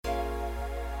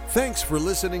Thanks for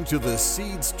listening to the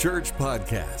Seeds Church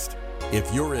podcast.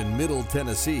 If you're in Middle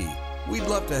Tennessee, we'd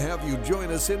love to have you join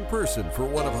us in person for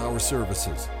one of our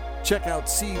services. Check out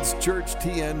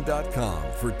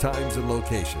seedschurchtn.com for times and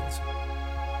locations.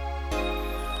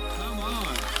 Come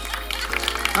on.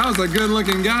 That was a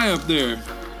good-looking guy up there.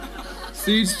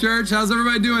 Seeds Church, how's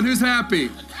everybody doing? Who's happy?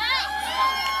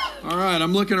 All right,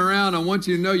 I'm looking around. I want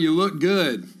you to know you look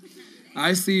good.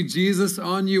 I see Jesus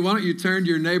on you. Why don't you turn to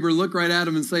your neighbor, look right at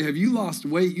him and say, have you lost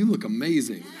weight? You look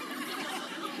amazing.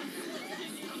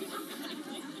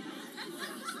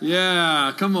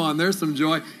 Yeah, come on, there's some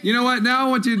joy. You know what? Now I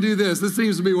want you to do this. This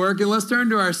seems to be working. Let's turn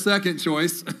to our second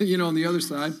choice, on the other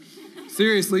side.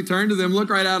 Seriously, turn to them, look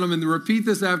right at them, and repeat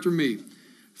this after me.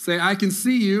 Say, I can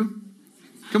see you.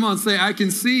 Come on, say, I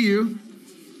can see you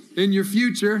in your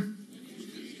future,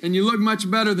 and you look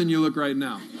much better than you look right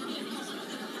now.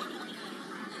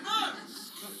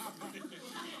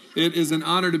 It is an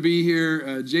honor to be here.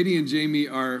 JD and Jamie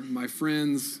are my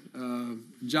friends.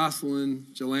 Jocelyn,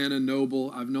 Jelana, Noble.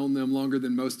 I've known them longer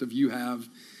than most of you have.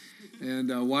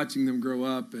 And watching them grow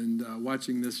up and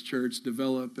watching this church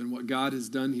develop and what God has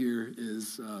done here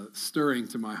is stirring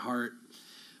to my heart.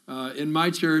 In my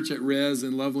church at Res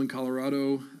in Loveland,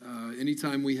 Colorado,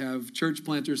 anytime we have church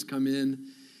planters come in,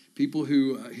 people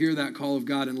who hear that call of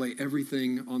God and lay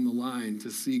everything on the line to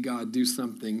see God do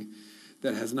something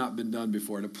that has not been done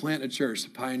before, to plant a church, to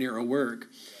pioneer a work.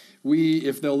 We,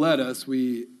 if they'll let us,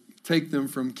 we take them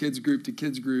from kids group to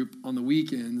kids group on the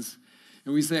weekends,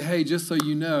 and we say, hey, just so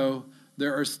you know,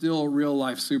 there are still real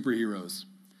life superheroes,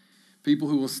 people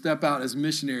who will step out as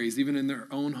missionaries, even in their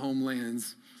own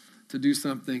homelands, to do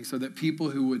something so that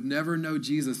people who would never know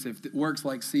Jesus, if works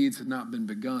like Seeds had not been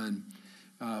begun,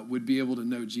 would be able to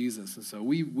know Jesus. And so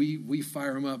we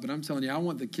fire them up. And I'm telling you, I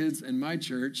want the kids in my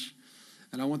church,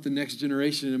 and I want the next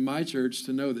generation in my church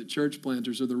to know that church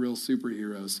planters are the real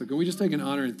superheroes. So can we just take an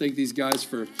honor and thank these guys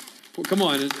for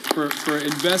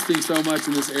investing so much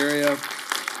in this area.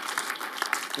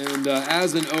 And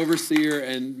as an overseer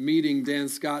and meeting Dan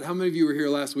Scott, how many of you were here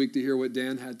last week to hear what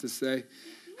Dan had to say?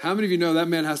 How many of you know that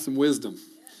man has some wisdom?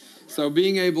 So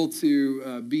being able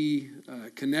to be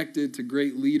connected to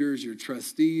great leaders, your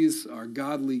trustees are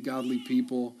godly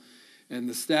people. And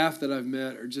the staff that I've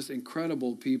met are just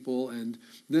incredible people. And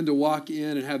then to walk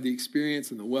in and have the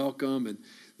experience and the welcome. And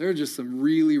there are just some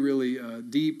really, really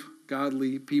deep,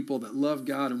 godly people that love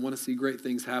God and want to see great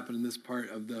things happen in this part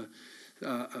of the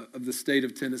state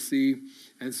of Tennessee.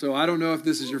 And so I don't know if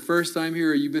this is your first time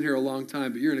here or you've been here a long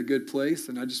time, but you're in a good place.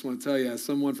 And I just want to tell you, as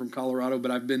someone from Colorado,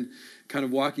 but I've been kind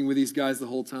of walking with these guys the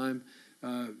whole time,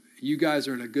 you guys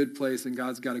are in a good place, and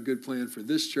God's got a good plan for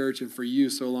this church and for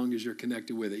you, so long as you're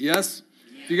connected with it. Yes?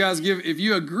 Yeah. If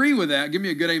you agree with that, give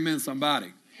me a good amen,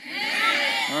 somebody.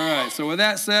 Yeah. All right. So with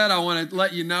that said, I want to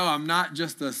let you know I'm not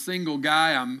just a single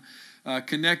guy. I'm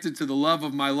connected to the love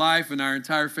of my life and our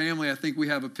entire family. I think we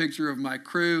have a picture of my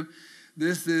crew.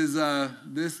 This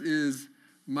is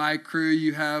my crew.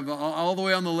 You have all the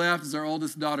way on the left is our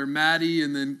oldest daughter, Maddie,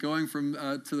 and then going from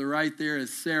to the right there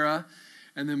is Sarah.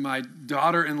 And then my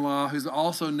daughter-in-law, who's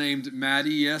also named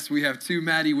Maddie. Yes, we have two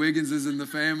Maddie Wigginses in the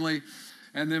family.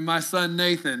 And then my son,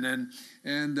 Nathan. And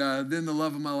then the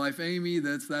love of my life, Amy.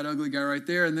 That's that ugly guy right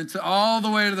there. And then all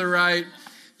the way to the right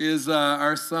is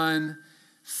our son,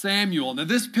 Samuel. Now,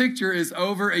 this picture is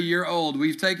over a year old.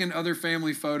 We've taken other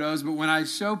family photos. But when I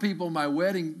show people my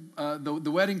wedding,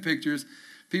 the wedding pictures,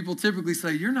 people typically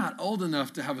say, you're not old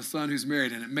enough to have a son who's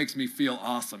married. And it makes me feel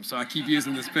awesome. So I keep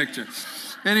using this picture.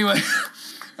 Anyway,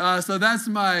 so that's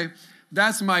my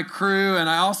crew, and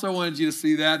I also wanted you to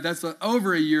see that. That's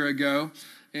over a year ago,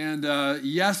 and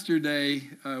yesterday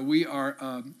we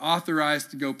are authorized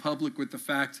to go public with the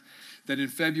fact that in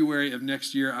February of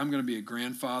next year, I'm going to be a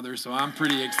grandfather, so I'm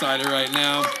pretty excited right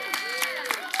now.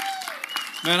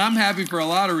 Man, I'm happy for a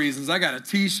lot of reasons. I got a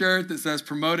T-shirt that says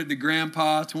 "Promoted to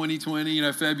Grandpa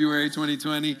 2020," February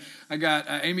 2020.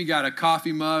 Amy got a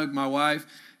coffee mug, my wife,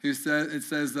 who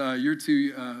says you're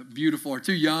too beautiful or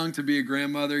too young to be a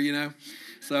grandmother,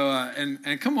 So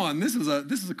and come on, this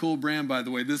is a cool brand, by the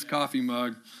way. This coffee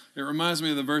mug, it reminds me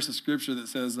of the verse of scripture that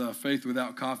says faith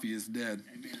without coffee is dead.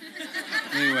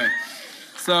 Anyway,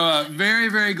 so very,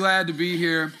 very glad to be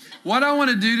here. What I want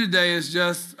to do today is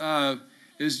just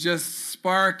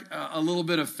spark a little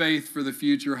bit of faith for the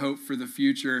future, hope for the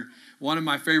future. One of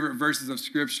my favorite verses of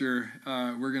scripture,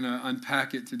 we're going to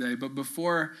unpack it today. But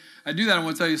before I do that, I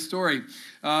want to tell you a story.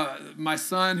 My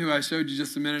son, who I showed you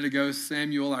just a minute ago,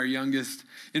 Samuel, our youngest.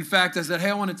 In fact, I said, hey,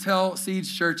 I want to tell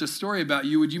Seeds Church a story about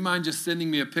you. Would you mind just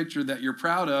sending me a picture that you're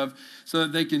proud of so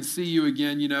that they can see you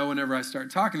again, whenever I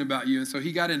start talking about you? And so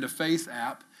he got into Face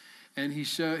App. and he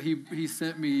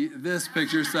sent me this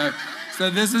picture. So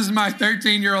this is my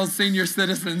 13-year-old senior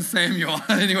citizen, Samuel.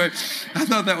 Anyway, I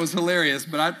thought that was hilarious,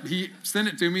 but he sent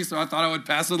it to me, so I thought I would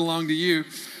pass it along to you.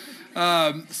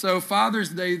 So Father's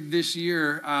Day this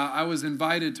year, I was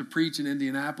invited to preach in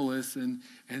Indianapolis, and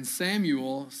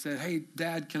Samuel said, "Hey,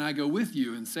 Dad, can I go with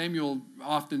you?" And Samuel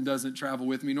often doesn't travel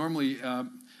with me. Normally,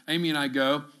 Amy and I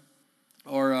go,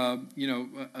 or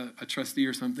a trustee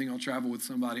or something. I'll travel with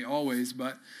somebody always,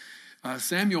 but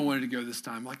Samuel wanted to go this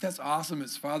time. Like, that's awesome.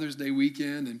 It's Father's Day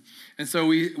weekend. And so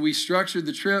we structured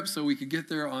the trip so we could get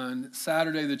there on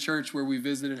Saturday. The church where we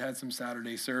visited had some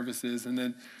Saturday services. And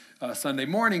then Sunday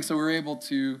morning, so we were able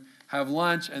to have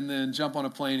lunch and then jump on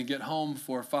a plane and get home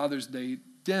for Father's Day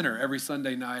dinner. Every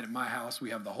Sunday night at my house,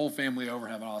 we have the whole family over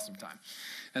and have an awesome time.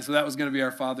 And so that was going to be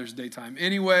our Father's Day time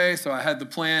anyway. So I had the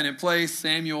plan in place.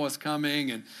 Samuel was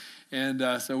coming,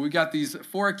 and so we got these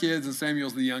 4 kids, and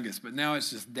Samuel's the youngest. But now it's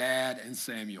just Dad and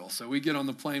Samuel. So we get on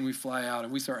the plane, we fly out,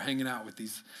 and we start hanging out with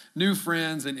these new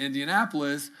friends in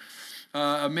Indianapolis.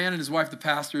 A man and his wife, the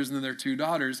pastors, and then their 2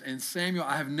 daughters. And Samuel,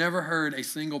 I have never heard a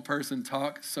single person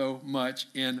talk so much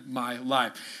in my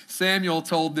life. Samuel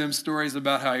told them stories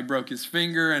about how he broke his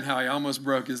finger and how he almost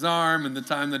broke his arm and the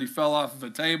time that he fell off of a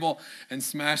table and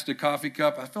smashed a coffee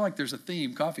cup. I feel like there's a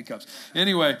theme, coffee cups.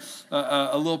 Anyway,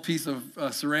 a little piece of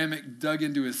ceramic dug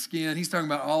into his skin. He's talking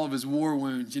about all of his war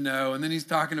wounds, and then he's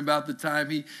talking about the time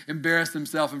he embarrassed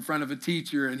himself in front of a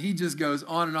teacher, and he just goes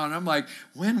on and on. I'm like,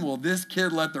 when will this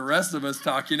kid let the rest of us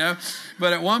talk,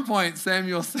 But at one point,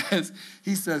 Samuel says,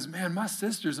 "Man, my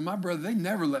sisters and my brother, they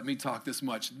never let me talk this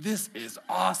much. This is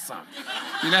awesome."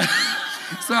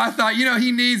 So I thought,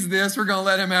 he needs this. We're going to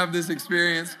let him have this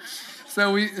experience.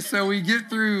 So we get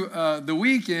through the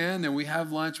weekend, and we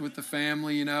have lunch with the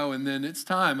family, and then it's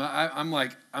time. I'm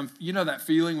that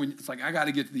feeling when it's like, I got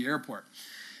to get to the airport.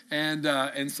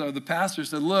 And so the pastor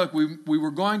said, "Look, we were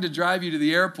going to drive you to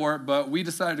the airport, but we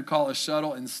decided to call a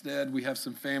shuttle instead. We have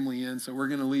some family in, so we're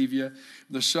going to leave you.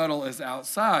 The shuttle is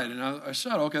outside." And a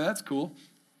shuttle, okay, that's cool.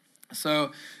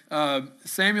 So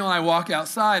Samuel and I walk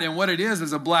outside, and what it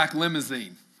is a black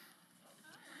limousine.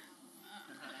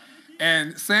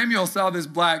 And Samuel saw this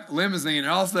black limousine, and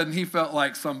all of a sudden he felt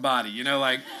like somebody,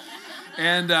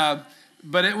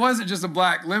 But it wasn't just a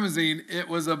black limousine. It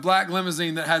was a black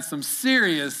limousine that had some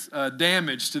serious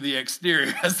damage to the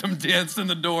exterior. Had some dents in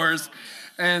the doors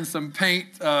and some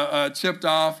paint chipped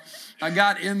off. I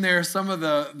got in there. Some of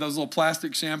those little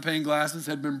plastic champagne glasses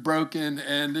had been broken,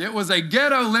 and it was a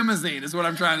ghetto limousine is what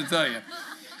I'm trying to tell you.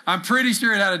 I'm pretty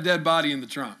sure it had a dead body in the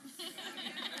trunk.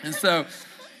 And so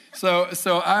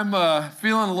I'm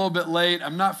feeling a little bit late.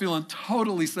 I'm not feeling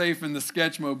totally safe in the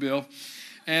Sketchmobile.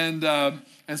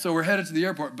 And so we're headed to the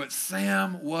airport, but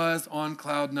Sam was on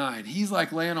cloud 9. He's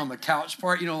like laying on the couch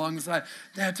part, along the side.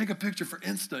 "Dad, take a picture for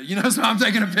Insta." So I'm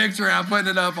taking a picture and I'm putting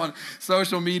it up on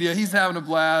social media. He's having a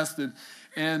blast.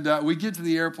 And we get to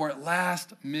the airport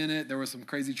last minute. There was some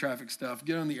crazy traffic stuff.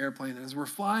 Get on the airplane. And as we're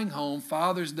flying home,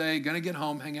 Father's Day, going to get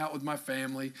home, hang out with my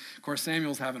family. Of course,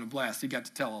 Samuel's having a blast. He got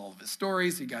to tell all of his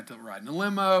stories. He got to ride in a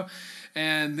limo.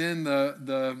 And then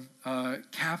the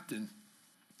captain,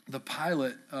 the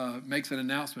pilot, makes an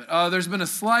announcement. There's been a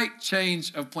slight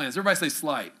change of plans. Everybody say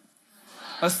slight.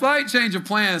 A slight change of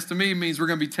plans to me means we're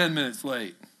going to be 10 minutes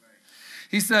late.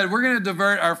 He said, "We're going to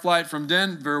divert our flight from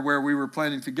Denver, where we were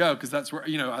planning to go," because that's where,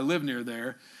 I live near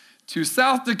there, "to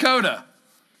South Dakota."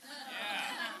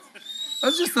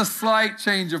 That's just a slight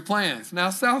change of plans.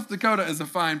 Now, South Dakota is a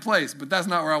fine place, but that's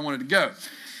not where I wanted to go.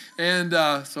 And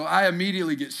so I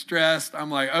immediately get stressed. I'm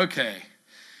like, okay.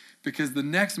 Because the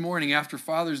next morning after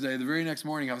Father's Day, the very next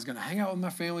morning, I was going to hang out with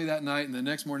my family that night, and the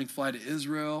next morning fly to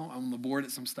Israel. I'm on the board at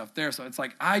some stuff there. So it's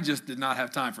like I just did not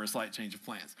have time for a slight change of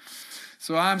plans.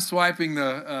 So I'm swiping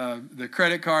the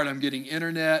credit card. I'm getting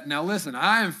internet. Now listen,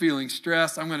 I am feeling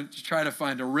stressed. I'm going to try to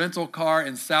find a rental car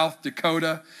in South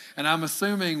Dakota. And I'm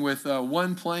assuming with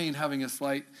one plane having a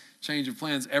slight change of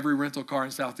plans, every rental car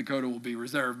in South Dakota will be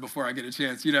reserved before I get a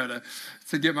chance,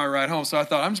 to get my ride home. So I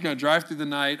thought, I'm just going to drive through the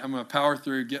night. I'm going to power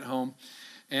through, get home.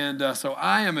 And so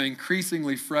I am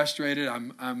increasingly frustrated.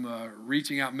 I'm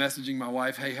reaching out, messaging my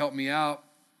wife, "Hey, help me out,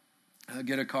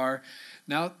 get a car."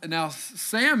 Now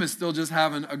Sam is still just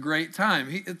having a great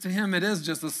time. To him, it is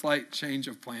just a slight change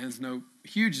of plans, no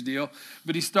huge deal.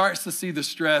 But he starts to see the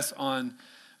stress on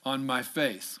my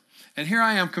face. And here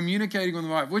I am communicating with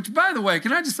my wife, which, by the way,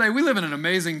 can I just say, we live in an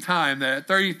amazing time that at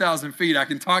 30,000 feet, I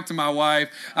can talk to my wife,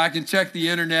 I can check the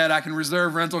internet, I can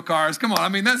reserve rental cars. Come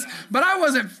on, but I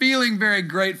wasn't feeling very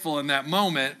grateful in that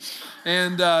moment.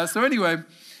 And so anyway,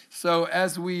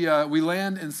 as we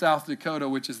land in South Dakota,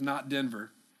 which is not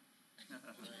Denver,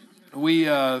 we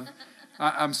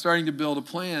I'm starting to build a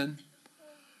plan,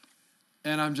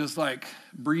 and I'm just like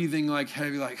breathing like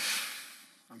heavy, like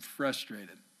I'm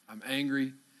frustrated. I'm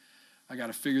angry. I got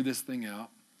to figure this thing out.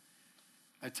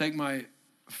 I take my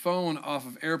phone off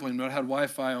of airplane mode. I had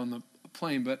Wi-Fi on the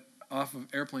plane, but off of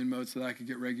airplane mode so that I could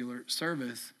get regular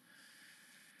service.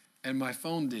 And my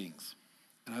phone dings.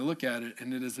 And I look at it,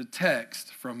 and it is a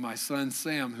text from my son,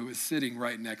 Sam, who is sitting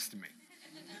right next to me.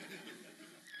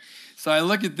 So I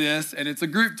look at this, and it's a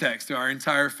group text to our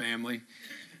entire family.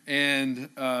 And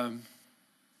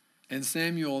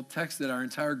Samuel texted our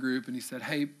entire group, and he said,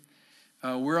 hey,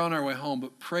 we're on our way home,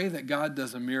 but pray that God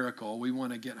does a miracle. We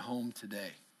want to get home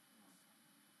today.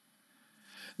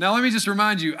 Now, let me just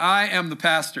remind you, I am the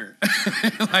pastor.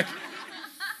 Like,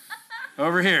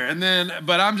 over here.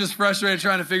 But I'm just frustrated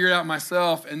trying to figure it out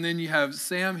myself. And then you have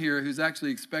Sam here who's actually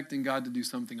expecting God to do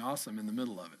something awesome in the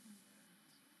middle of it.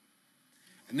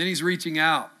 And then he's reaching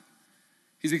out.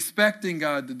 He's expecting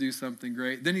God to do something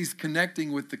great. Then he's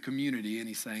connecting with the community and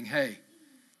he's saying, hey,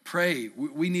 pray.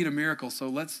 We need a miracle. So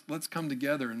let's come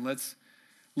together and let's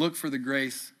look for the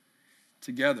grace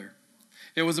together.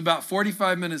 It was about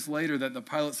 45 minutes later that the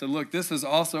pilot said, look, this is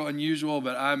also unusual,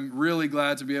 but I'm really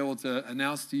glad to be able to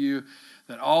announce to you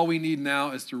that all we need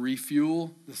now is to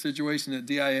refuel. The situation at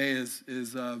DIA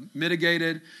is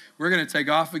mitigated. We're going to take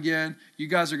off again. You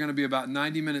guys are going to be about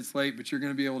 90 minutes late, but you're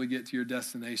going to be able to get to your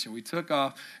destination. We took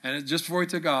off, and just before we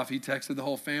took off, he texted the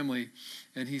whole family,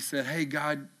 and he said, hey,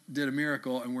 God did a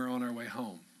miracle, and we're on our way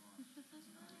home.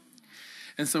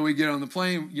 And so we get on the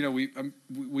plane. You know,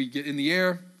 we get in the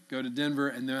air, go to Denver,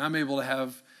 and then I'm able to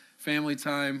have family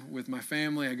time with my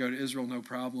family. I go to Israel, no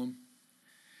problem.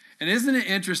 And isn't it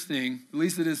interesting, at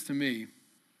least it is to me,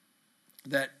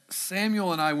 that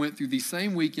Samuel and I went through the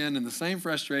same weekend and the same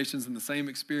frustrations and the same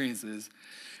experiences,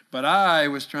 but I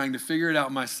was trying to figure it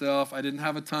out myself. I didn't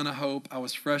have a ton of hope. I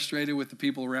was frustrated with the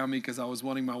people around me because I was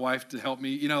wanting my wife to help me,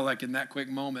 you know, like in that quick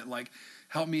moment, like,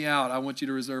 help me out. I want you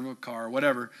to reserve a car,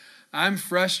 whatever. I'm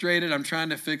frustrated. I'm trying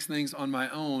to fix things on my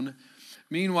own.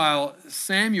 Meanwhile,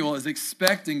 Samuel is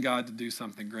expecting God to do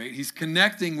something great. He's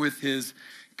connecting with his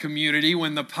community.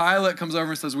 When the pilot comes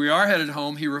over and says, we are headed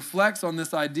home, he reflects on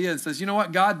this idea and says, you know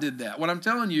what? God did that. What I'm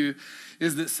telling you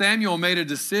is that Samuel made a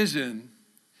decision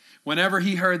whenever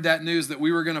he heard that news that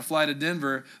we were going to fly to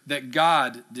Denver, that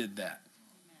God did that.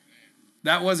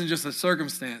 That wasn't just a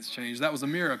circumstance change. That was a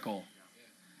miracle.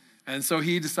 And so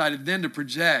he decided then to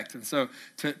project. And so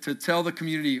to tell the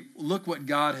community, look what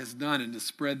God has done, and to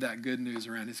spread that good news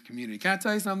around his community. Can I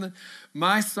tell you something?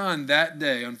 My son that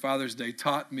day on Father's Day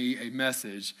taught me a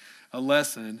message, a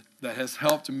lesson that has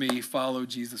helped me follow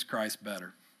Jesus Christ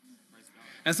better.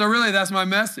 And so really that's my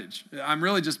message. I'm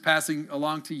really just passing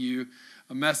along to you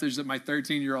a message that my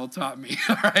 13-year-old taught me,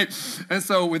 all right? And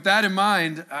so with that in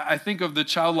mind, I think of the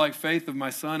childlike faith of my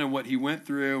son and what he went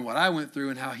through and what I went through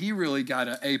and how he really got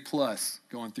an A+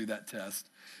 going through that test.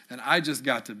 And I just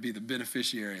got to be the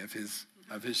beneficiary of his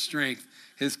strength,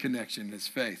 his connection, his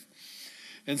faith.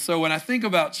 And so when I think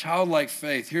about childlike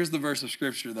faith, here's the verse of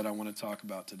scripture that I want to talk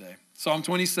about today. Psalm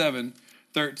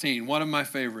 27:13, one of my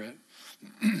favorite.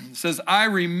 It says, I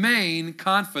remain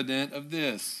confident of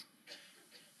this.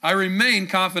 I remain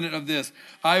confident of this.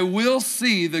 I will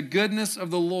see the goodness of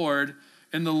the Lord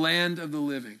in the land of the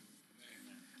living.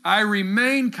 I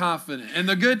remain confident in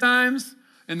the good times,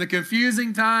 in the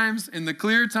confusing times, in the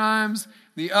clear times,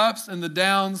 the ups and the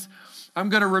downs. I'm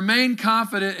going to remain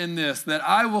confident in this, that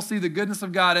I will see the goodness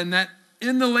of God, and that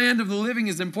in the land of the living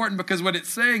is important because what it's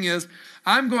saying is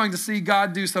I'm going to see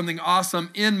God do something awesome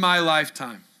in my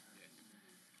lifetime.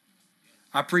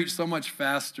 I preach so much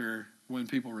faster when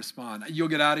people respond. You'll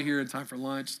get out of here in time for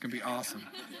lunch. It's going to be awesome.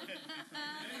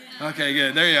 Okay,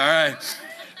 good. There you are. All right.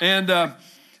 And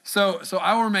so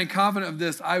I will remain confident of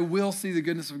this. I will see the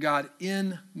goodness of God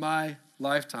in my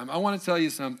lifetime. I want to tell you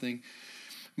something.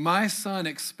 My son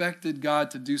expected God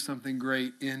to do something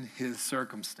great in his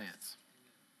circumstance.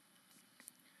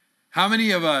 How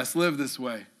many of us live this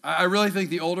way? I really think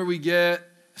the older we get,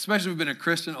 especially if we've been a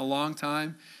Christian a long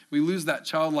time, we lose that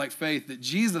childlike faith that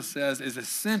Jesus says is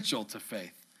essential to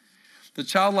faith. The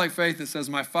childlike faith that says,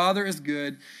 my Father is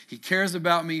good, he cares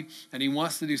about me, and he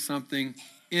wants to do something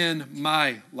in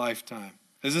my lifetime.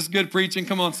 Is this good preaching?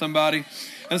 Come on, somebody.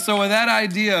 And so with that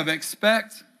idea of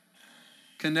expect,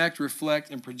 connect,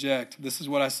 reflect, and project, this is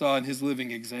what I saw in his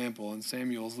living example, in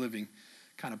Samuel's living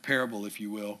kind of parable, if you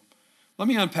will. Let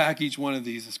me unpack each one of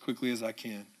these as quickly as I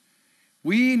can.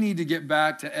 We need to get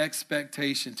back to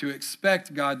expectation, to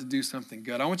expect God to do something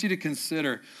good. I want you to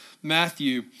consider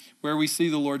Matthew, where we see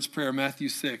the Lord's Prayer, Matthew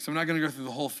 6. I'm not going to go through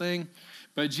the whole thing,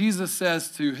 but Jesus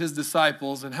says to his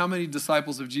disciples, and how many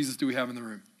disciples of Jesus do we have in the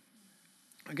room?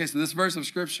 Okay, so this verse of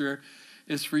scripture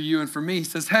is for you and for me. He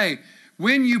says, hey,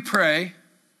 when you pray,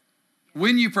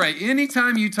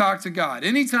 anytime you talk to God,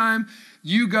 anytime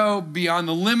you go beyond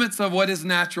the limits of what is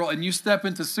natural and you step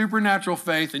into supernatural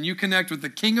faith and you connect with the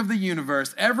King of the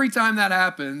universe, every time that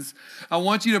happens, I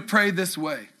want you to pray this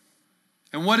way.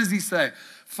 And what does he say?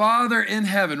 Father in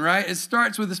heaven, right? It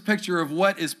starts with this picture of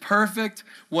what is perfect,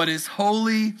 what is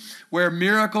holy, where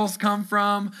miracles come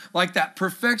from, like that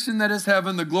perfection that is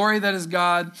heaven, the glory that is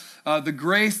God, the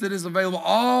grace that is available,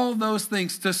 all those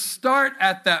things to start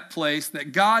at that place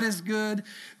that God is good,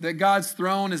 that God's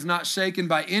throne is not shaken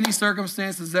by any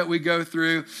circumstances that we go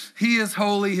through. He is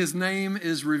holy, his name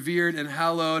is revered and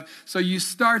hallowed. So you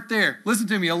start there. Listen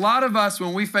to me, a lot of us,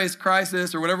 when we face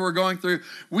crisis or whatever we're going through,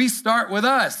 we start with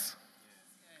us.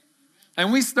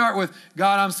 And we start with,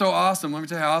 God, I'm so awesome. Let me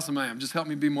tell you how awesome I am. Just help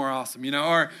me be more awesome,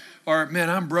 or man,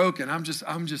 I'm broken. I'm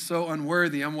just so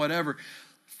unworthy. I'm whatever.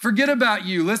 Forget about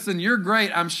you. Listen, you're great,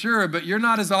 I'm sure, but you're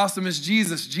not as awesome as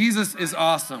Jesus. Jesus is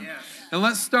awesome. And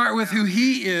let's start with who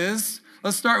he is.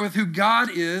 Let's start with who God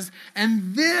is,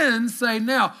 and then say,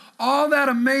 now, all that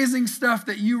amazing stuff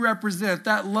that you represent,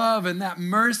 that love and that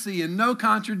mercy and no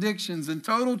contradictions and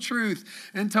total truth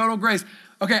and total grace.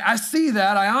 Okay, I see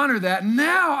that, I honor that.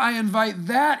 Now I invite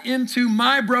that into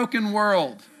my broken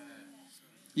world.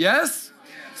 Yes?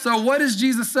 So what is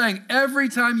Jesus saying? Every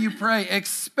time you pray,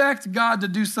 expect God to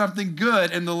do something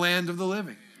good in the land of the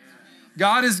living.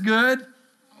 God is good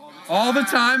all the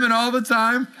time and all the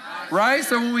time, right?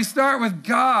 So when we start with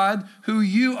God, who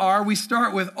you are, we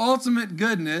start with ultimate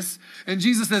goodness. And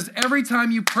Jesus says, every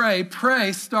time you pray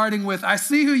starting with, I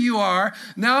see who you are.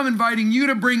 Now I'm inviting you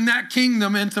to bring that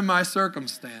kingdom into my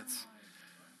circumstance.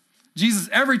 Jesus,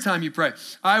 every time you pray,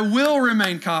 I will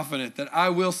remain confident that I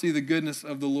will see the goodness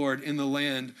of the Lord in the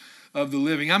land of the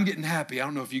living. I'm getting happy. I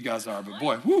don't know if you guys are, but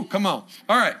boy, whoo, come on.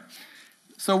 All right.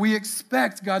 So we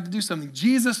expect God to do something.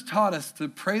 Jesus taught us to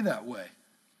pray that way.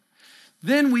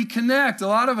 Then we connect. A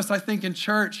lot of us, I think, in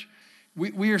church,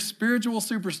 we are spiritual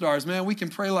superstars. Man, we can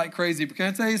pray like crazy. But can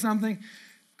I tell you something?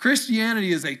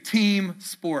 Christianity is a team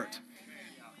sport.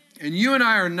 And you and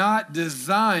I are not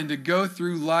designed to go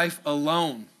through life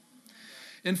alone.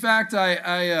 In fact,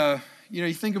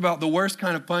 you think about the worst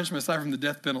kind of punishment, aside from the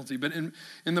death penalty, but in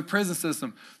the prison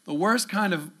system, the worst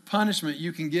kind of punishment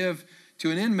you can give to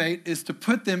an inmate is to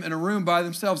put them in a room by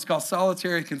themselves. It's called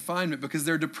solitary confinement, because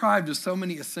they're deprived of so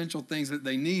many essential things that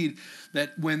they need,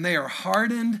 that when they are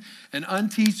hardened and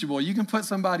unteachable, you can put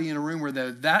somebody in a room where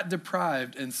they're that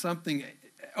deprived, and something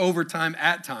over time,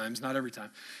 at times, not every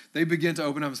time, they begin to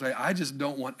open up and say, I just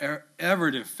don't want ever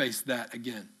to face that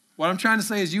again. What I'm trying to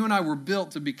say is you and I were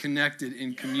built to be connected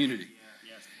in community.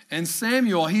 And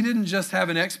Samuel, he didn't just have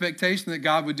an expectation that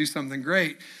God would do something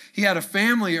great. He had a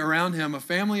family around him, a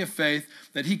family of faith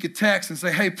that he could text and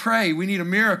say, hey, pray, we need a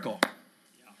miracle.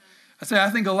 I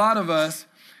think a lot of us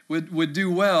would do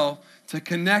well to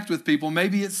connect with people.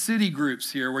 Maybe it's city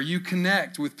groups here where you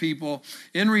connect with people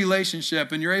in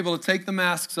relationship and you're able to take the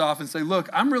masks off and say, look,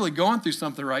 I'm really going through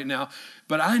something right now,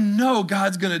 but I know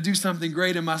God's going to do something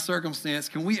great in my circumstance.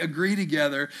 Can we agree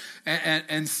together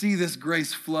and see this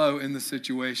grace flow in the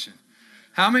situation?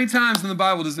 How many times in the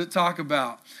Bible does it talk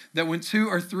about that when 2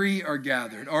 or 3 are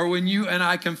gathered, or when you and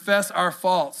I confess our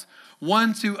faults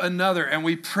one to another and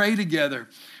we pray together,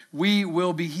 we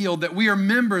will be healed, that we are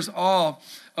members all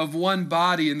of one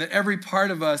body and that every part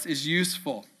of us is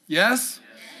useful. Yes?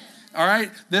 All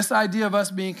right? This idea of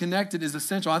us being connected is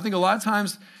essential. I think a lot of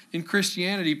times in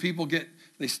Christianity,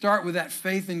 they start with that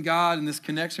faith in God and this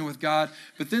connection with God,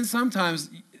 but then sometimes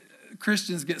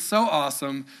Christians get so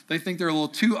awesome, they think they're a little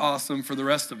too awesome for the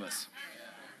rest of us.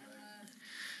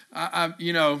 I'm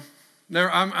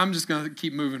just going to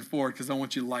keep moving forward because I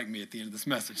want you to like me at the end of this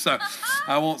message. So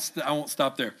I won't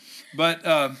stop there.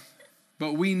 But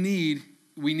we need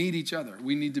each other.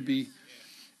 We need to be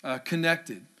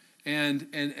connected.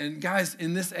 And guys,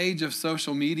 in this age of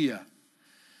social media,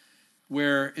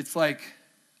 where it's like,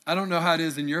 I don't know how it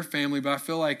is in your family, but I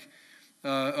feel like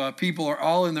people are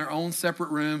all in their own separate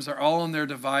rooms, are all on their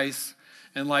device.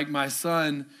 And like my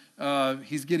son,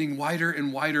 he's getting whiter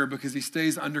and whiter because he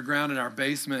stays underground in our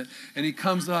basement. And he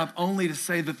comes up only to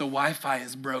say that the Wi-Fi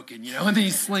is broken, and then he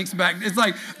slinks back. It's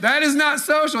like, that is not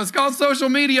social. It's called social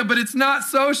media, but it's not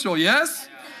social, yes?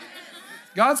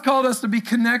 God's called us to be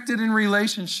connected in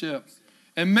relationship.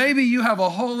 And maybe you have a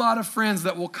whole lot of friends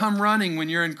that will come running when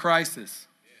you're in crisis.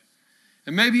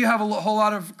 And maybe you have a whole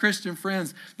lot of Christian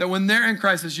friends that when they're in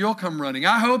crisis, you'll come running.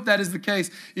 I hope that is the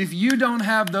case. If you don't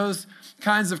have those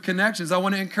kinds of connections, I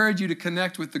want to encourage you to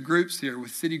connect with the groups here, with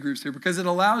city groups here, because it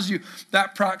allows you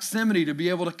that proximity to be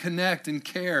able to connect and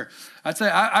care. I'd say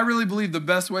I really believe the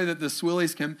best way that the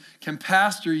Swillies can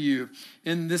pastor you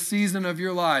in this season of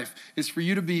your life is for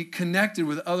you to be connected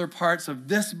with other parts of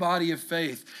this body of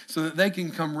faith so that they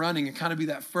can come running and kind of be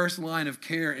that first line of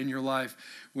care in your life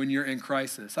when you're in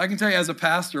crisis. I can tell you as a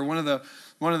pastor, one of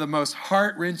the most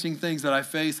heart-wrenching things that I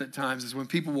face at times is when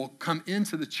people will come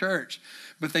into the church,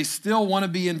 but they still want to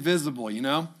be invisible, you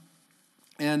know?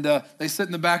 And they sit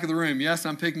in the back of the room. Yes,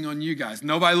 I'm picking on you guys.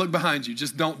 Nobody look behind you.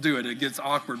 Just don't do it. It gets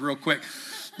awkward real quick.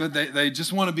 But they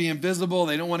just want to be invisible.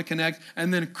 They don't want to connect.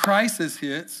 And then crisis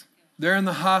hits. They're in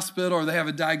the hospital or they have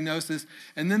a diagnosis.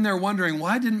 And then they're wondering,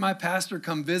 why didn't my pastor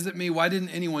come visit me? Why didn't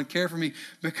anyone care for me?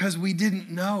 Because we didn't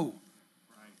know.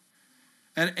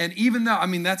 And even though, I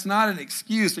mean, that's not an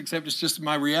excuse, except it's just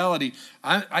my reality,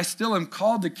 I still am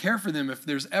called to care for them. If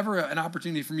there's ever an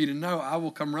opportunity for me to know, I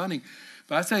will come running.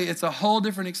 But I say it's a whole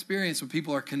different experience when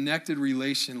people are connected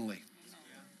relationally.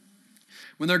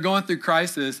 When they're going through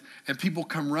crisis and people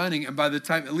come running, and by the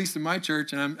time, at least in my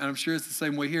church, and I'm sure it's the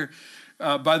same way here,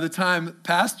 by the time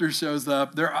pastor shows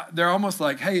up, they're almost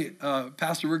like, hey,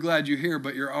 pastor, we're glad you're here,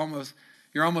 but you're almost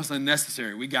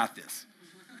unnecessary. We got this.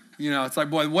 You know, it's like,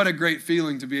 boy, what a great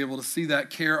feeling to be able to see that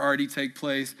care already take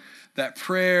place, that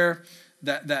prayer,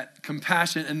 that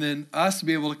compassion, and then us to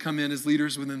be able to come in as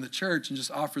leaders within the church and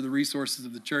just offer the resources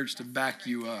of the church to back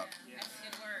you up.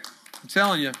 I'm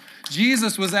telling you,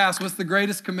 Jesus was asked, what's the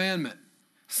greatest commandment?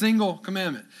 Single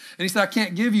commandment. And he said, I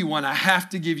can't give you one. I have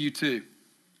to give you two.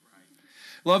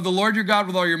 Love the Lord your God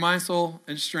with all your mind, soul,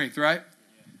 and strength, right?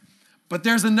 But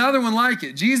there's another one like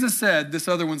it. Jesus said this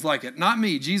other one's like it. Not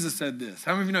me. Jesus said this.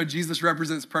 How many of you know Jesus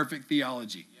represents perfect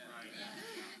theology?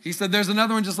 He said there's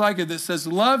another one just like it that says,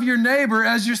 love your neighbor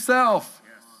as yourself.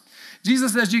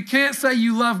 Jesus says you can't say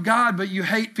you love God, but you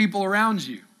hate people around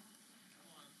you.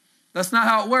 That's not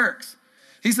how it works.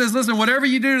 He says, listen, whatever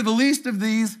you do to the least of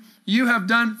these, you have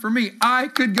done for me. I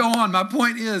could go on. My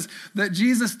point is that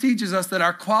Jesus teaches us that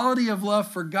our quality of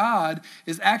love for God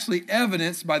is actually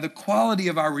evidenced by the quality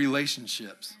of our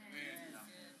relationships.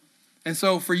 And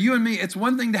so for you and me, it's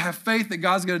one thing to have faith that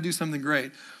God's going to do something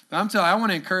great. But I'm telling you, I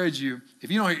want to encourage you,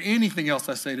 if you don't hear anything else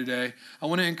I say today, I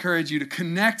want to encourage you to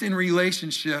connect in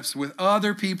relationships with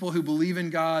other people who believe in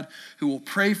God, who will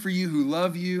pray for you, who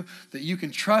love you, that you can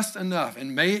trust enough.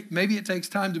 And maybe it takes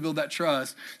time to build that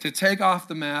trust, to take off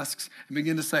the masks and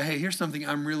begin to say, hey, here's something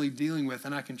I'm really dealing with,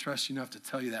 and I can trust you enough to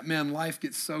tell you that. Man, life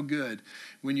gets so good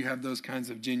when you have those kinds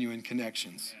of genuine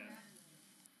connections.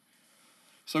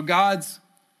 So God's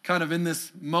kind of in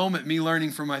this moment, me learning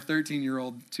from my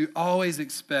 13-year-old to always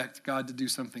expect God to do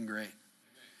something great.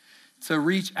 To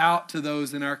reach out to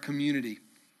those in our community.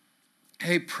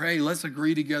 Hey, pray, let's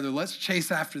agree together. Let's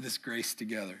chase after this grace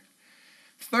together.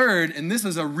 Third, and this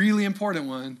is a really important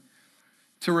one,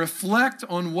 to reflect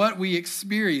on what we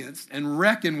experienced and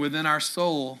reckon within our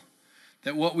soul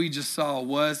that what we just saw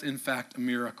was, in fact, a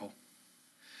miracle.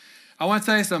 I want to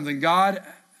tell you something.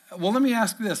 Well, let me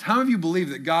ask this. How many of you believe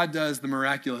that God does the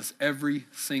miraculous every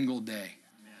single day?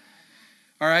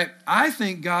 All right. I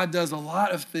think God does a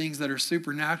lot of things that are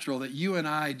supernatural that you and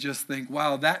I just think,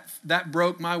 wow, that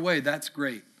broke my way. That's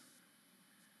great.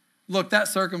 Look, that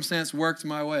circumstance worked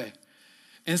my way.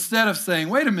 Instead of saying,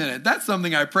 wait a minute, that's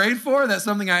something I prayed for. That's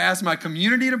something I asked my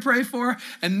community to pray for.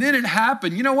 And then it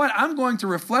happened. You know what? I'm going to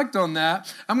reflect on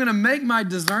that. I'm going to make my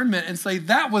discernment and say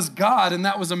that was God and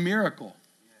that was a miracle.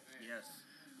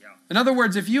 In other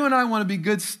words, if you and I want to be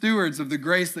good stewards of the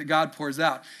grace that God pours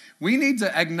out, we need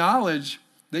to acknowledge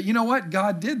that, you know what?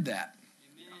 God did that.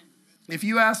 Amen. If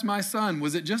you ask my son,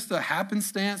 was it just a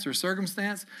happenstance or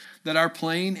circumstance that our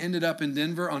plane ended up in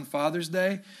Denver on Father's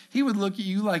Day? He would look at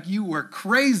you like you were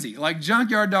crazy, like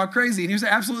junkyard dog crazy. And he would say,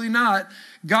 absolutely not.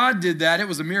 God did that. It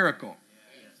was a miracle.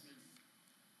 Yes.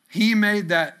 He made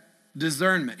that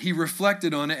discernment. He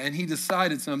reflected on it and he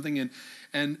decided something.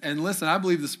 And listen, I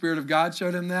believe the Spirit of God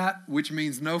showed him that, which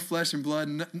means no flesh and blood,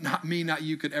 not me, not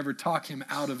you, could ever talk him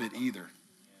out of it either.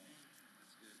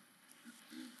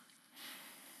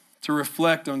 To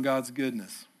reflect on God's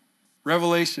goodness.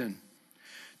 Revelation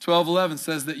 12:11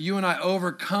 says that you and I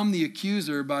overcome the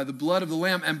accuser by the blood of the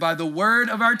Lamb and by the word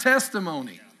of our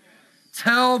testimony.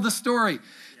 Tell the story.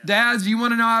 Dads, you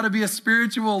want to know how to be a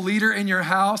spiritual leader in your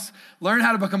house? Learn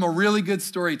how to become a really good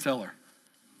storyteller.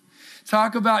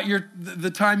 Talk about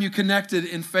the time you connected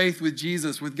in faith with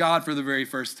Jesus, with God for the very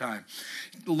first time.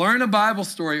 Learn a Bible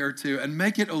story or two and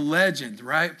make it a legend,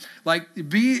 right? Like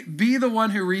be the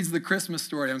one who reads the Christmas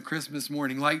story on Christmas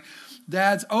morning. Like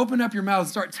dads, open up your mouth and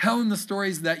start telling the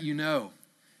stories that you know.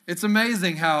 It's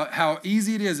amazing how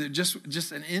easy it is. It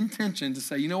just an intention to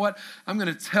say, you know what? I'm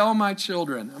going to tell my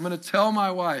children. I'm going to tell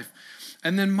my wife.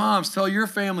 And then moms, tell your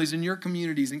families and your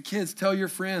communities. And kids, tell your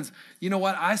friends, you know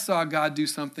what? I saw God do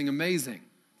something amazing.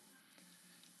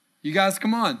 You guys,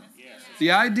 come on. Yes.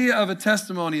 The idea of a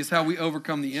testimony is how we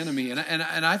overcome the enemy. And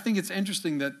I think it's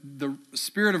interesting that the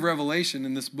spirit of revelation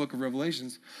in this book of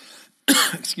Revelations,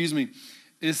 excuse me,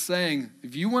 is saying,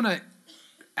 if you want to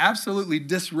absolutely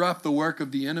disrupt the work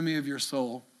of the enemy of your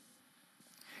soul,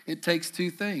 it takes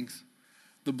two things.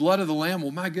 The blood of the Lamb,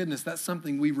 well, my goodness, that's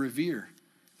something we revere.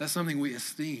 That's something we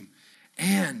esteem.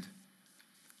 And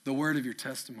the word of your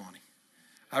testimony.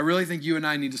 I really think you and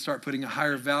I need to start putting a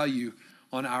higher value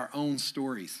on our own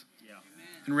stories. Yeah.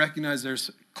 And recognize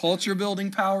there's culture building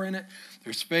power in it.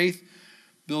 There's faith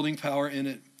building power in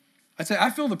it. I'd say I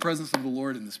feel the presence of the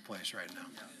Lord in this place right now.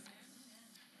 Yeah.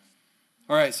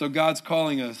 All right, so God's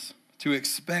calling us to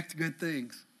expect good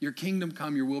things. Your kingdom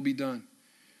come, your will be done.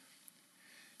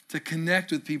 To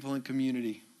connect with people in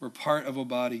community. We're part of a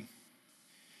body.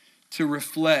 To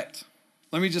reflect.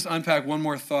 Let me just unpack one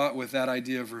more thought with that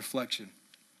idea of reflection.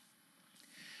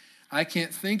 I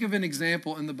can't think of an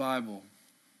example in the Bible.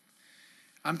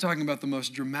 I'm talking about the most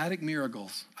dramatic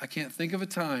miracles. I can't think of a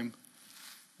time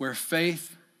where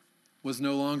faith was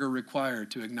no longer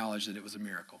required to acknowledge that it was a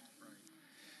miracle.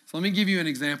 So let me give you an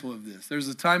example of this. There's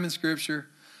a time in Scripture,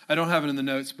 I don't have it in the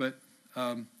notes, but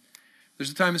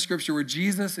there's a time in Scripture where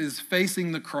Jesus is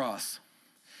facing the cross.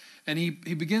 And he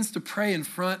begins to pray in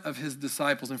front of his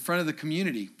disciples, in front of the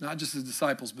community, not just his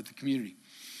disciples, but the community.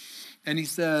 And he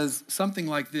says something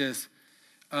like this,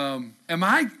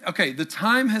 the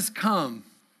time has come,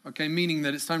 okay, meaning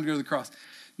that it's time to go to the cross.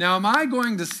 Now, am I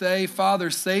going to say,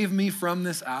 Father, save me from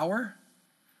this hour?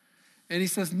 And he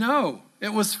says, no,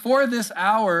 it was for this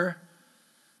hour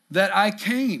that I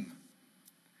came.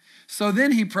 So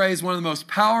then he prays one of the most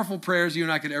powerful prayers you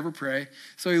and I could ever pray.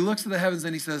 So he looks to the heavens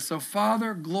and he says, so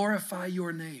Father, glorify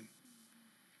your name.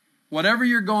 Whatever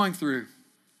you're going through,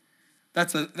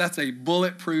 that's a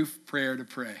bulletproof prayer to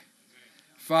pray.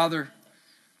 Father,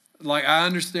 like I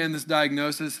understand this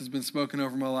diagnosis has been spoken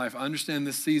over my life. I understand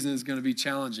this season is going to be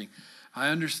challenging. I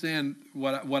understand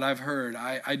what I've heard.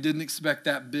 I didn't expect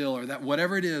that bill or that,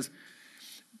 whatever it is.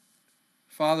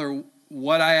 Father,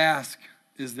 what I ask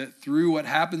is that through what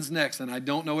happens next, and I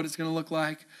don't know what it's going to look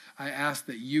like, I ask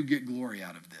that you get glory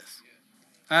out of this.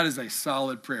 That is a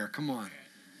solid prayer. Come on.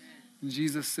 And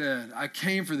Jesus said, I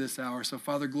came for this hour, so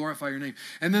Father, glorify your name.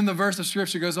 And then the verse of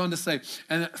Scripture goes on to say,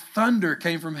 and thunder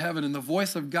came from heaven, and the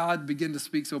voice of God began to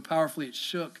speak so powerfully it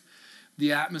shook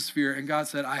the atmosphere. And God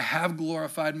said, I have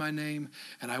glorified my name,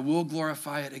 and I will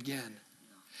glorify it again.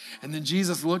 And then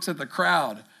Jesus looks at the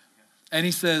crowd, and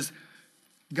he says,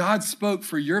 God spoke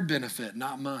for your benefit,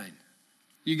 not mine.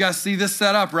 You guys see this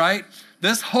set up, right?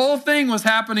 This whole thing was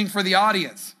happening for the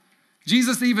audience.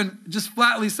 Jesus even just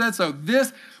flatly said so.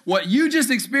 What you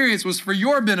just experienced was for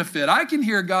your benefit. I can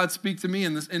hear God speak to me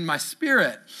in my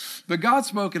spirit, but God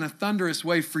spoke in a thunderous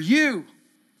way for you.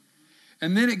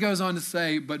 And then it goes on to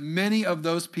say, but many of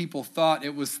those people thought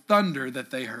it was thunder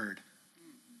that they heard.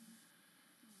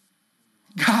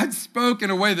 God spoke in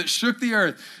a way that shook the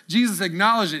earth. Jesus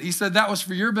acknowledged it. He said that was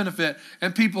for your benefit.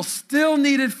 And people still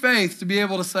needed faith to be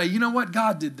able to say, you know what?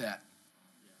 God did that.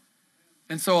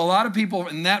 And so a lot of people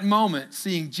in that moment,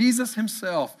 seeing Jesus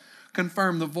himself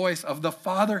confirm the voice of the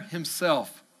Father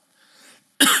himself,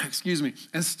 excuse me,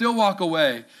 and still walk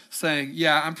away saying,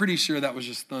 yeah, I'm pretty sure that was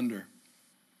just thunder.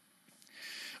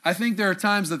 I think there are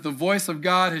times that the voice of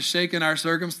God has shaken our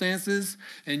circumstances,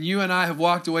 and you and I have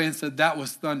walked away and said, that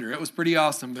was thunder. It was pretty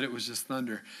awesome, but it was just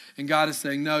thunder. And God is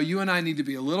saying, no, you and I need to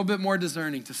be a little bit more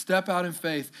discerning, to step out in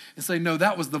faith and say, no,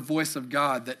 that was the voice of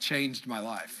God that changed my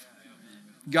life.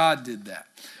 God did that.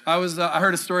 I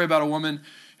heard a story about a woman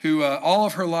who all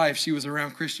of her life she was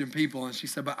around Christian people, and she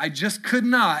said, but I just could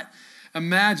not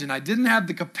imagine. I didn't have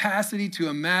the capacity to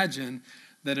imagine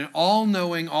that an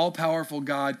all-knowing, all-powerful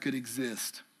God could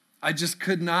exist. I just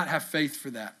could not have faith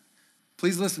for that.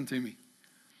 Please listen to me.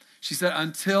 She said,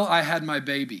 until I had my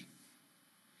baby.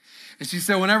 And she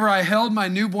said, whenever I held my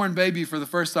newborn baby for the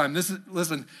first time,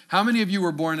 listen, how many of you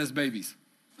were born as babies?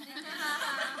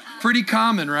 Pretty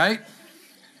common, right?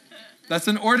 That's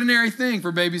an ordinary thing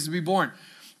for babies to be born.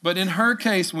 But in her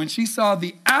case, when she saw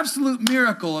the absolute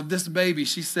miracle of this baby,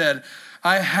 she said,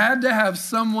 I had to have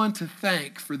someone to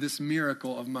thank for this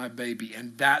miracle of my baby.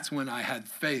 And that's when I had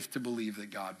faith to believe that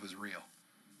God was real.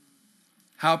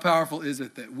 How powerful is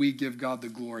it that we give God the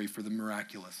glory for the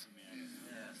miraculous?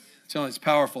 So it's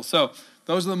powerful. So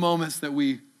those are the moments that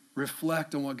we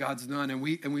reflect on what God's done, and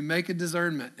we make a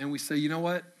discernment, and we say, you know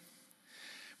what?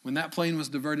 When that plane was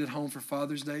diverted home for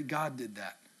Father's Day, God did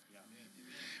that.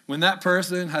 When that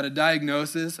person had a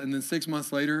diagnosis, and then 6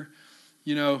 months later,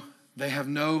 they have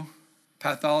no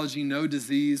pathology, no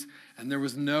disease, and there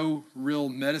was no real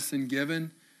medicine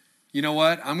given, you know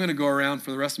what? I'm going to go around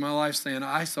for the rest of my life saying,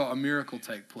 I saw a miracle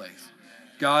take place.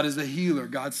 God is a healer.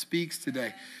 God speaks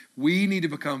today. We need to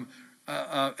become,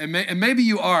 and maybe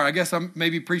you are, I guess I'm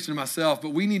maybe preaching to myself,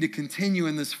 but we need to continue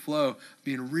in this flow,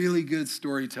 being really good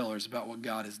storytellers about what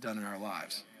God has done in our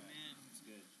lives.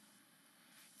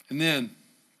 And then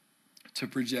to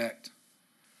project,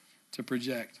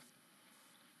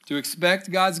 to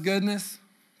expect God's goodness,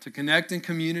 to connect in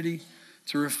community,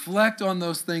 to reflect on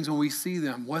those things when we see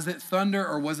them. Was it thunder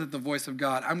or was it the voice of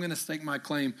God? I'm going to stake my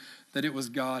claim that it was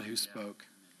God who spoke,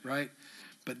 right?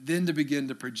 But then to begin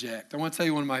to project. I want to tell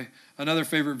you another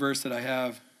favorite verse that I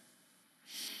have.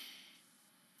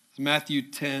 It's Matthew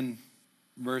 10,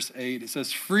 verse 8. It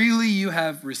says, freely you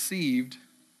have received,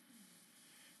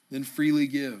 then freely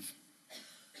give.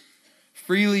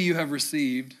 Freely you have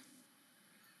received,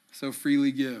 so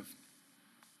freely give.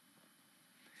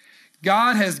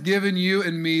 God has given you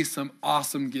and me some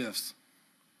awesome gifts.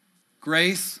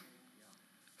 Grace,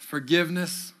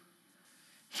 forgiveness,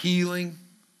 healing,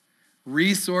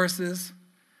 resources,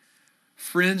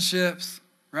 friendships,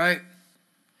 right?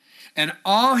 And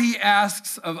all he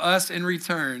asks of us in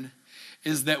return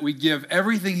is that we give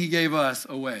everything he gave us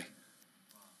away.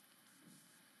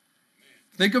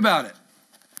 Think about it.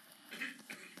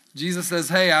 Jesus says,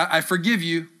 hey, I forgive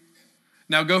you.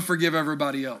 Now go forgive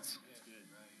everybody else.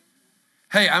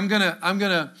 Hey, I'm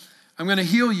gonna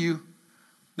heal you.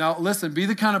 Now listen, be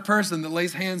the kind of person that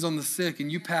lays hands on the sick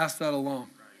and you pass that along.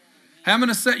 Hey, I'm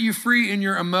gonna set you free in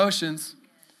your emotions.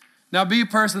 Now be a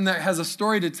person that has a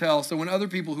story to tell, so when other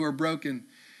people who are broken,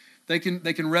 they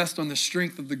can rest on the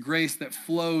strength of the grace that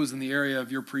flows in the area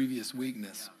of your previous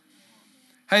weakness.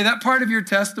 Hey, that part of your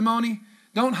testimony,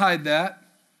 don't hide that.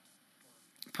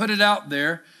 Put it out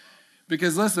there,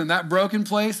 because listen, that broken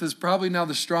place is probably now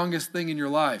the strongest thing in your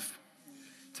life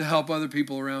to help other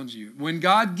people around you. When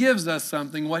God gives us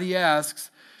something, what he asks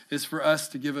is for us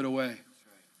to give it away.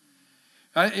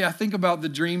 I think about the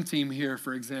dream team here,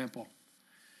 for example.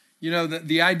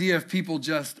 The idea of people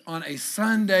just on a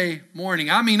Sunday morning,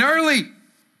 early,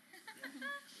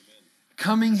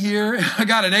 coming here. I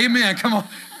got an amen. Come on.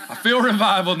 I feel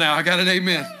revival now. I got an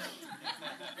amen.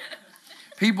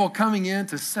 People coming in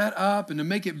to set up and to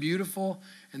make it beautiful.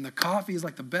 And the coffee is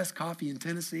like the best coffee in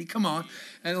Tennessee. Come on.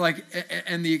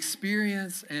 And the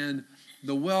experience and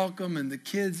the welcome and the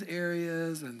kids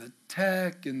areas and the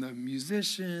tech and the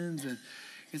musicians. And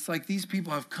it's like these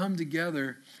people have come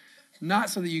together, not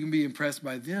so that you can be impressed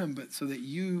by them, but so that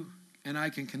you and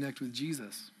I can connect with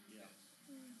Jesus. Yeah.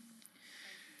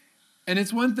 And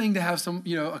it's one thing to have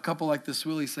a couple like the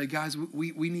Swillies say, guys,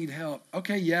 we need help.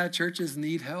 Okay, yeah, churches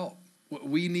need help.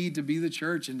 We need to be the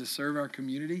church and to serve our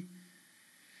community.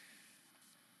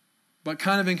 But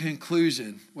kind of in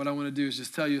conclusion, what I want to do is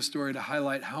just tell you a story to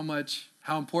highlight how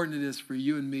important it is for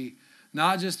you and me,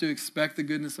 not just to expect the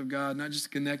goodness of God, not just to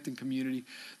connect in community,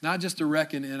 not just to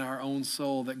reckon in our own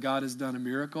soul that God has done a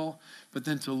miracle, but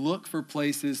then to look for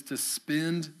places to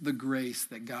spend the grace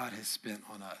that God has spent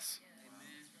on us.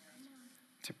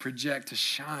 To project, to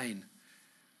shine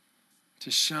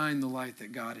the light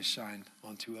that God has shined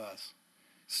onto us.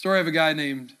 Story of a guy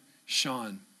named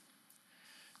Sean.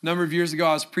 A number of years ago,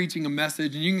 I was preaching a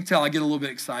message, and you can tell I get a little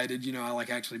bit excited. I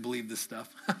actually believe this stuff.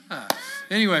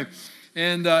 Anyway,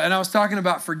 and I was talking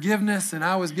about forgiveness, and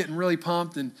I was getting really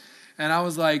pumped, and I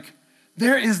was like,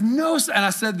 there is no, and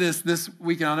I said this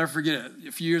weekend, I'll never forget it,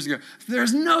 a few years ago.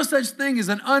 There's no such thing as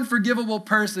an unforgivable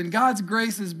person. God's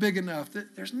grace is big enough.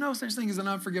 There's no such thing as an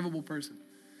unforgivable person.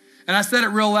 And I said it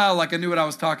real loud like I knew what I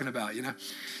was talking about,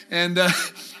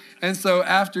 And so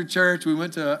after church, I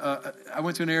went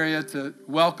to an area to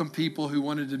welcome people who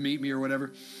wanted to meet me or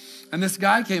whatever. And this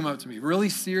guy came up to me, really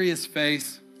serious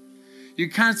face. You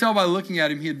could kind of tell by looking at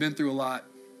him, he had been through a lot.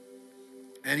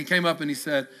 And he came up and he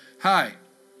said, hi,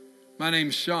 my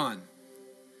name's Sean.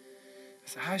 I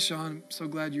said, hi, Sean. I'm so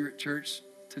glad you're at church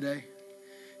today.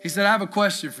 He said, I have a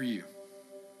question for you.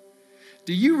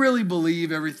 Do you really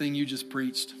believe everything you just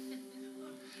preached?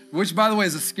 Which, by the way,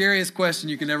 is the scariest question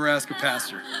you can ever ask a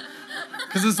pastor.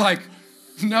 Because it's like,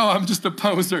 no, I'm just a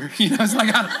poser. It's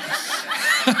like,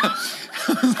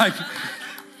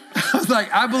 I was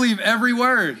like, I believe every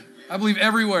word. I believe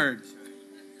every word.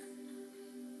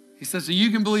 He said, so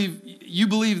you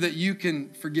believe that you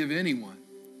can forgive anyone.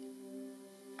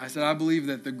 I said, I believe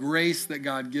that the grace that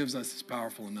God gives us is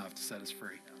powerful enough to set us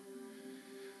free.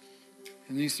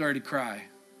 And then he started to cry.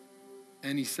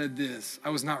 And he said this,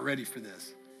 I was not ready for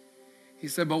this. He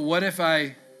said, but what if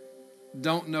I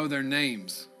don't know their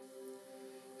names?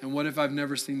 And what if I've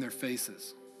never seen their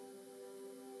faces?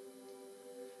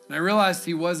 And I realized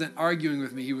he wasn't arguing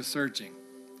with me, he was searching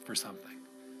for something.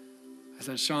 I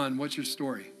said, Sean, what's your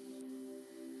story?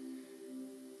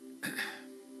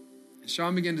 And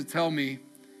Sean began to tell me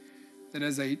that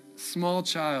as a small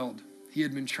child, he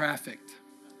had been trafficked.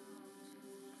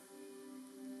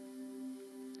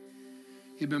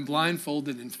 He'd been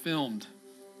blindfolded and filmed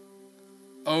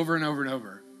over and over and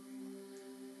over.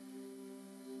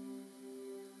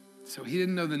 So he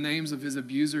didn't know the names of his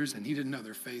abusers and he didn't know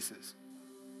their faces.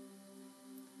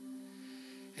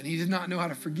 And he did not know how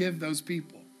to forgive those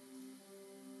people.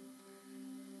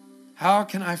 How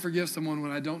can I forgive someone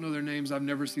when I don't know their names? I've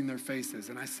never seen their faces.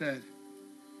 And I said,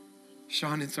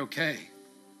 Sean, it's okay.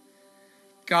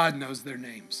 God knows their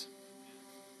names.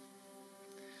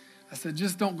 I said,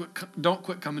 just don't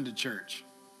quit coming to church.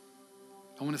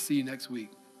 I want to see you next week.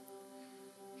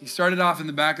 He started off in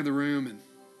the back of the room, and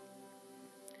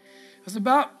it was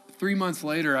about 3 months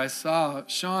later, I saw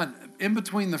Sean in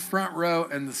between the front row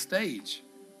and the stage,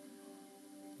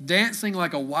 dancing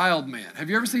like a wild man. Have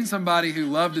you ever seen somebody who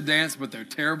loved to dance, but they're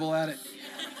terrible at it?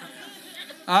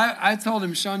 I told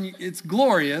him, Sean, it's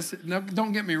glorious. No,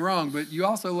 don't get me wrong, but you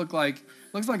also looks like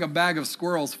a bag of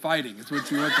squirrels fighting. It's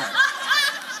what you look like.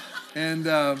 And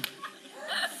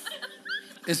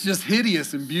it's just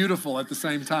hideous and beautiful at the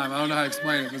same time. I don't know how to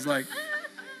explain it. It was like,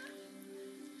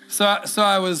 so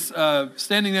I was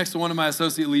standing next to one of my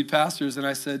associate lead pastors, and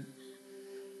I said,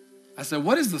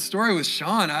 what is the story with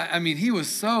Sean? I mean, he was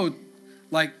so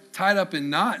like tied up in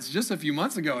knots just a few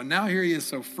months ago, and now here he is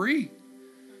so free.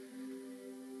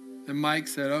 And Mike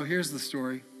said, oh, here's the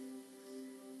story.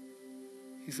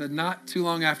 He said, not too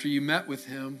long after you met with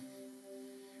him,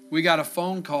 we got a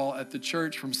phone call at the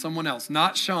church from someone else,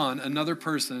 not Sean, another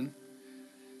person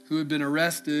who had been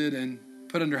arrested and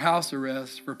put under house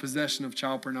arrest for possession of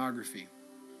child pornography.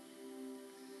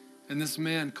 And this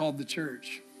man called the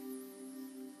church.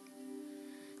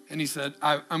 And he said,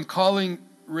 I'm calling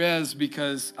Rez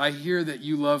because I hear that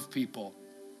you love people.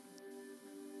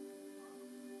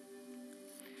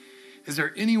 Is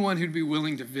there anyone who'd be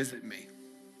willing to visit me?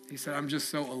 He said, I'm just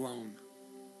so alone.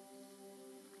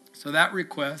 So that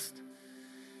request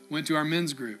went to our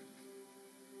men's group.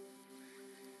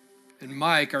 And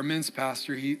Mike, our men's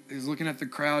pastor, he is looking at the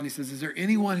crowd and he says, is there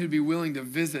anyone who'd be willing to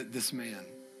visit this man?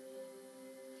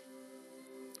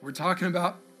 We're talking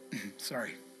about,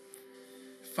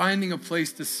 finding a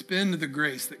place to spend the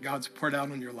grace that God's poured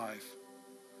out on your life.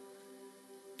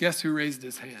 Guess who raised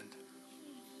his hand?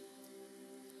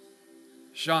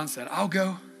 Sean said, I'll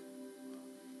go.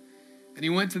 And he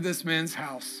went to this man's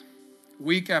house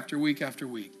week after week after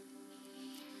week.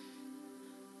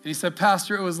 And he said,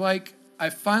 Pastor, it was like I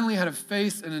finally had a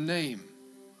face and a name.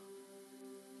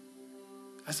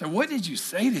 I said, what did you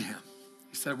say to him?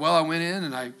 He said, well, I went in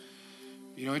and I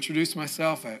introduced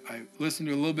myself. I listened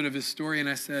to a little bit of his story and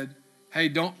I said, hey,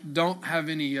 don't have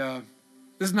any, this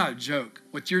is not a joke.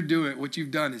 What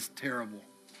you've done is terrible.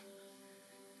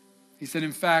 He said,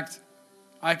 in fact,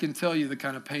 I can tell you the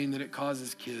kind of pain that it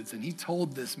causes kids. And he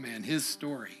told this man his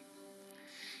story.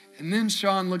 And then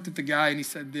Sean looked at the guy and he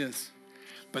said this,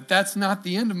 but that's not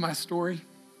the end of my story.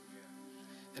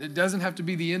 And it doesn't have to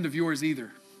be the end of yours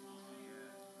either.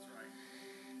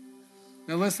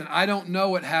 Now listen, I don't know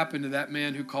what happened to that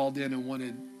man who called in and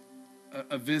wanted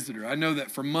a visitor. I know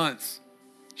that for months,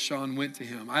 Sean went to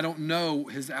him. I don't know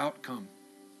his outcome.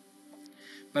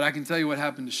 But I can tell you what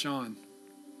happened to Sean.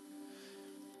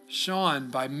 Sean,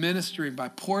 by ministering, by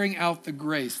pouring out the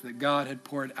grace that God had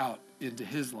poured out into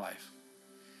his life,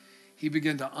 he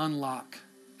began to unlock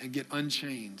and get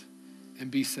unchained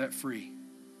and be set free.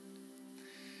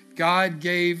 God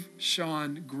gave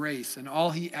Sean grace, and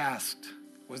all he asked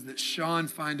was that Sean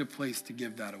find a place to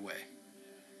give that away.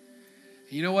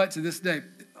 And you know what? To this day,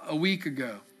 a week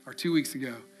ago or 2 weeks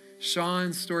ago,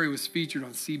 Sean's story was featured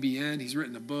on CBN. He's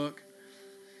written a book.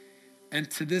 And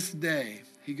to this day,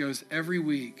 he goes every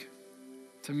week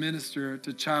to minister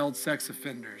to child sex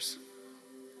offenders.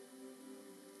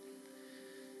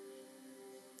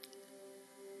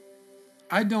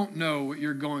 I don't know what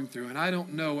you're going through, and I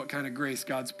don't know what kind of grace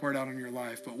God's poured out on your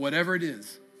life, but whatever it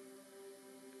is,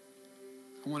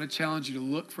 I want to challenge you to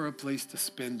look for a place to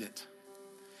spend it.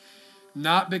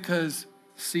 Not because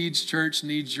Seeds Church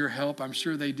needs your help. I'm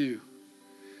sure they do.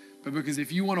 But because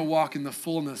if you want to walk in the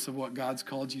fullness of what God's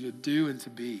called you to do and to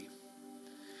be,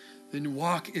 then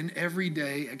walk in every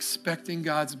day expecting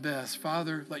God's best.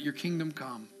 Father, let your kingdom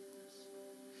come.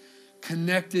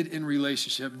 Connected in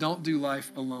relationship. Don't do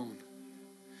life alone.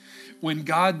 When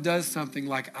God does something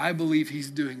like I believe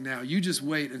he's doing now, you just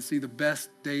wait and see the best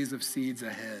days of Seeds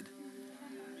ahead.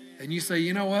 And you say,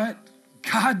 you know what?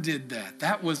 God did that.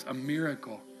 That was a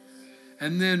miracle.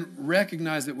 And then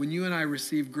recognize that when you and I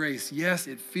receive grace, yes,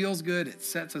 it feels good. It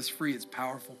sets us free. It's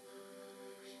powerful.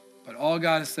 But all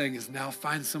God is saying is now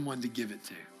find someone to give it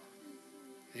to.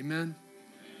 Amen?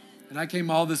 And I came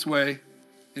all this way,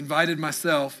 invited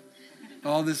myself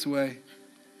all this way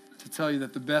to tell you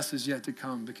that the best is yet to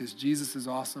come because Jesus is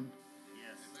awesome.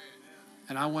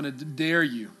 And I want to dare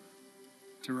you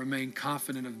to remain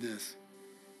confident of this.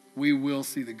 We will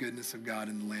see the goodness of God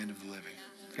in the land of the living.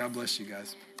 God bless you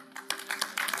guys.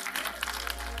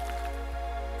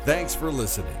 Thanks for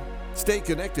listening. Stay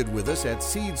connected with us at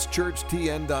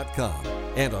seedschurchtn.com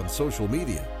and on social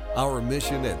media. Our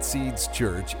mission at Seeds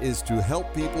Church is to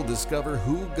help people discover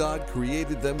who God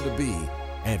created them to be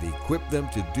and equip them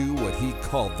to do what he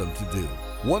called them to do.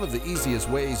 One of the easiest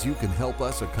ways you can help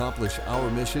us accomplish our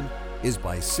mission is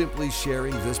by simply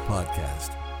sharing this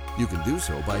podcast. You can do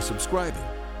so by subscribing,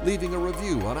 leaving a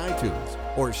review on iTunes,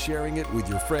 or sharing it with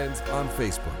your friends on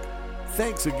Facebook.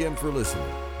 Thanks again for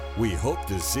listening. We hope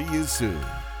to see you soon.